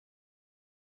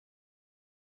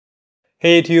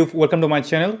Hey YouTube, welcome to my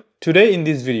channel. Today in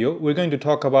this video, we're going to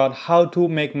talk about how to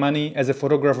make money as a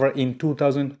photographer in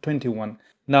 2021.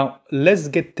 Now, let's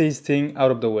get this thing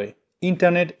out of the way.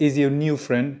 Internet is your new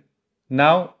friend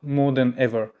now more than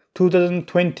ever.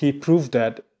 2020 proved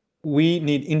that we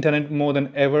need internet more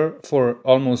than ever for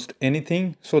almost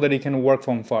anything so that it can work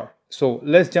from far. So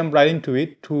let's jump right into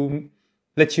it to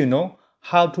let you know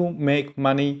how to make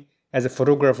money as a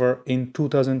photographer in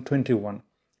 2021.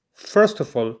 First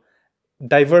of all,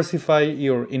 diversify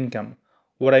your income.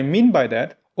 What I mean by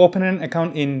that, open an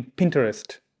account in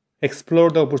Pinterest. Explore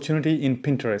the opportunity in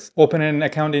Pinterest. Open an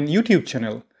account in YouTube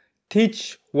channel.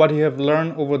 Teach what you have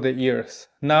learned over the years.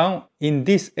 Now, in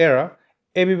this era,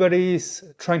 everybody is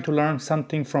trying to learn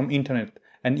something from internet,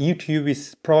 and YouTube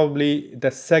is probably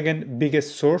the second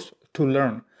biggest source to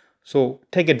learn. So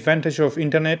take advantage of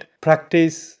internet,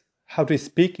 practice how to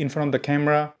speak in front of the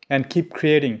camera, and keep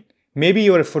creating. Maybe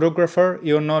you're a photographer,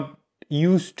 you're not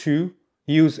used to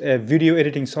use a video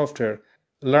editing software.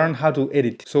 Learn how to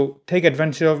edit. So take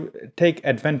advantage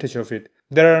of it.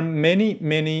 There are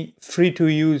many free to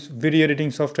use video editing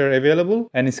software available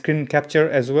and screen capture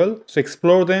as well. So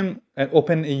explore them and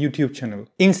open a YouTube channel.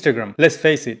 Instagram, let's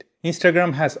face it,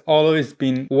 Instagram has always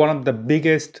been one of the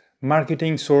biggest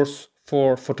marketing source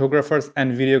for photographers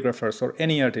and videographers or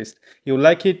any artist. You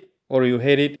like it or you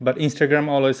hate it, but Instagram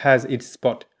always has its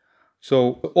spot.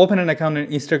 So open an account on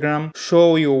Instagram,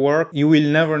 show your work. You will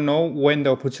never know when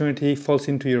the opportunity falls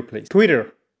into your place.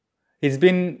 Twitter, it's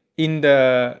been in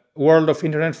the world of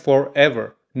internet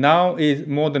forever. Now is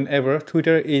more than ever,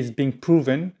 Twitter is being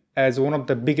proven as one of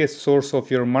the biggest source of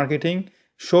your marketing.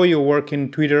 Show your work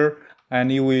in Twitter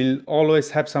and you will always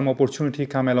have some opportunity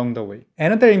come along the way.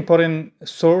 Another important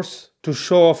source to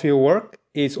show off your work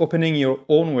is opening your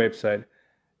own website.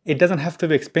 It doesn't have to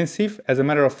be expensive. As a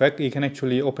matter of fact, you can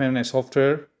actually open a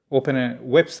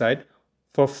website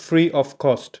for free of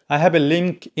cost. I have a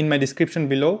link in my description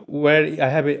below where I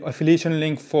have an affiliation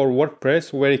link for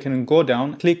WordPress where you can go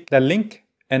down, click the link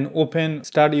and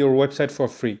start your website for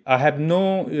free. I have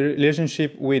no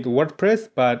relationship with WordPress,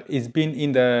 but it's been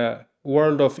in the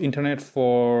world of internet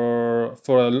for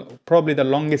probably the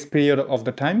longest period of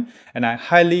the time. And I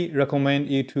highly recommend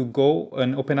you to go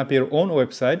and open up your own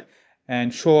website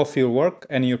and show off your work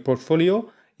and your portfolio.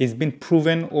 It's been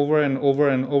proven over and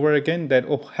over again that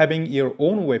having your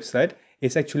own website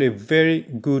is actually a very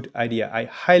good idea. I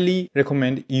highly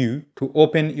recommend you to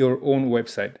open your own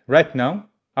website right now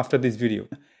after this video.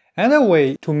 Another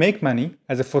way to make money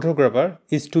as a photographer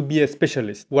is to be a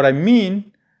specialist. What I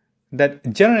mean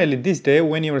that generally this day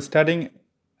when you're starting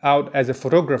out as a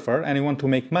photographer and you want to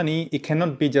make money, it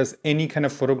cannot be just any kind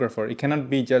of photographer. It cannot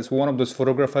be just one of those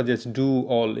photographers just do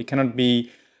all. It cannot be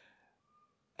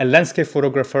a landscape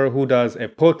photographer who does a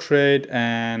portrait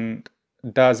and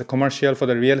does a commercial for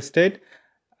the real estate.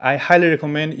 I highly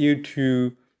recommend you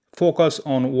to focus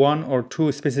on one or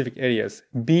two specific areas.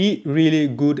 Be really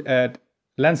good at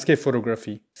landscape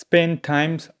photography. Spend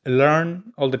time,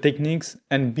 learn all the techniques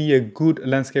and be a good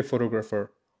landscape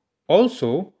photographer.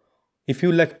 Also, if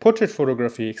you like portrait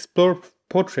photography, explore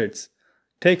portraits.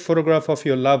 Take photographs of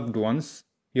your loved ones,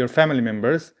 your family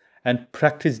members, and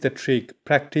practice the trick,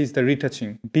 practice the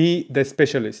retouching. Be the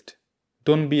specialist.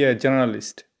 Don't be a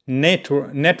generalist.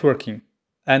 Networking.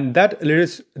 And that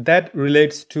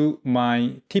relates to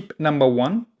my tip number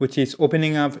 1, which is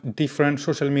opening up different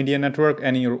social media network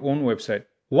and your own website.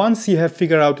 Once you have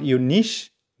figured out your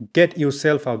niche, get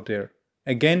yourself out there.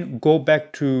 Again, go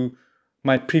back to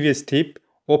my previous tip.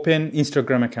 Open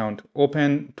Instagram account,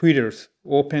 open Twitters,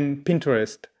 open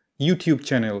Pinterest, YouTube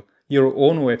channel, your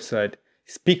own website.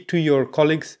 Speak to your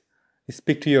colleagues,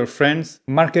 speak to your friends,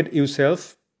 market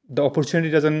yourself. The opportunity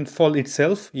doesn't fall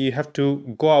itself. You have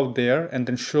to go out there and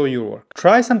then show your work.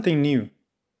 Try something new.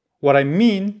 What I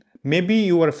mean, maybe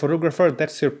you are a photographer,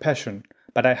 that's your passion,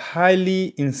 but I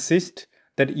highly insist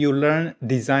that you learn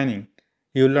designing.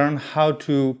 You learn how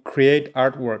to create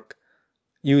artwork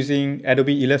using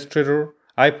Adobe Illustrator.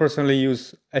 I personally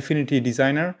use Affinity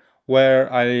Designer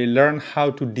where I learn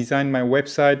how to design my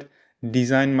website,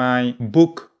 design my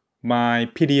book, my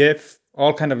PDF,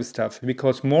 all kind of stuff.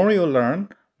 Because more you learn,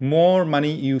 more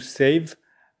money you save,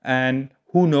 and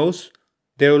who knows,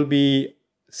 there will be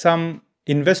some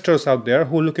investors out there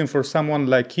who are looking for someone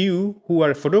like you who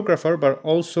are a photographer but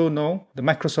also know the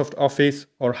Microsoft Office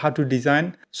or how to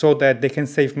design so that they can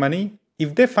save money.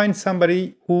 If they find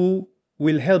somebody who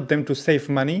will help them to save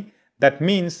money, that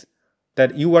means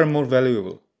that you are more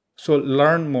valuable. So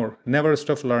learn more, never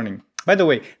stop learning. By the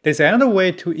way, there's another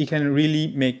way you can really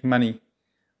make money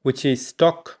which is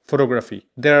stock photography.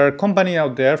 There are companies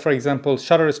out there, for example,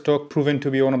 Shutterstock, proven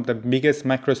to be one of the biggest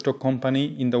micro stock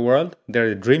company in the world. There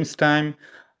is Dreamstime,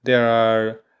 there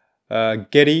are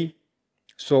Getty.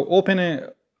 So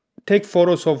take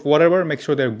photos of whatever, make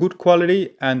sure they're good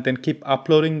quality, and then keep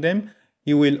uploading them.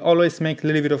 You will always make a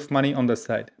little bit of money on the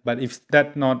side. But if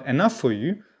that's not enough for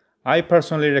you, I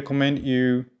personally recommend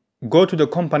you go to the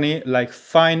company like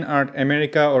Fine Art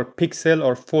America or Pixel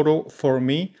or Photo for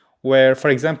Me, where, for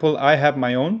example, I have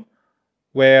my own,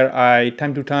 where I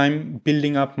time to time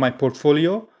building up my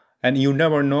portfolio, and you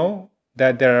never know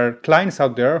that there are clients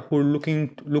out there who are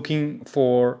looking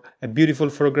for a beautiful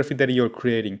photography that you're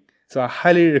creating. So I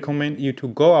highly recommend you to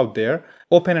go out there,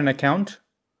 open an account,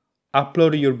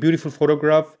 upload your beautiful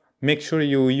photograph, make sure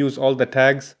you use all the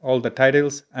tags, all the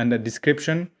titles and the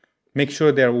description, make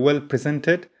sure they are well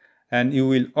presented, and you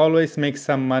will always make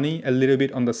some money a little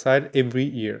bit on the side every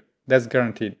year. That's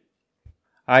guaranteed.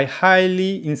 I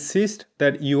highly insist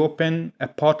that you open a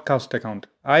podcast account.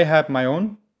 I have my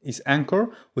own, it's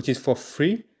Anchor, which is for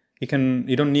free. You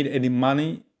don't need any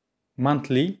money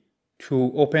monthly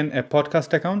to open a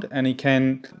podcast account, and you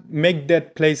can make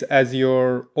that place as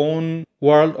your own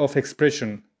world of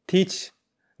expression.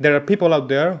 There are people out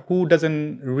there who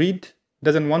doesn't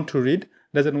want to read,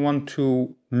 doesn't want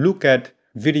to look at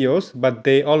videos, but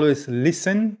they always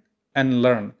listen and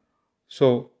learn.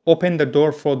 So open the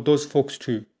door for those folks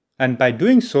too. And by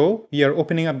doing so, we are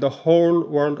opening up the whole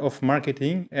world of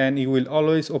marketing, and you will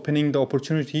always opening the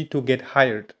opportunity to get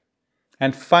hired.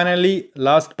 And finally,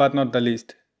 last but not the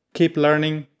least, keep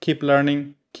learning, keep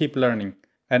learning, keep learning.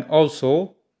 And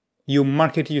also, you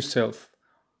market yourself.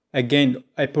 Again,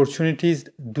 opportunities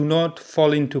do not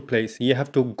fall into place. You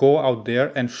have to go out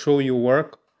there and show your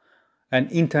work.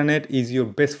 And internet is your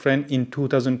best friend in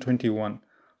 2021.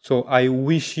 So I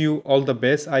wish you all the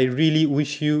best. I really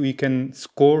wish you can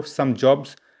score some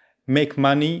jobs, make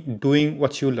money doing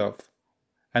what you love.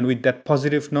 And with that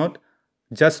positive note,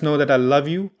 just know that I love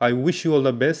you. I wish you all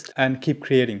the best and keep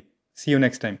creating. See you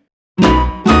next time.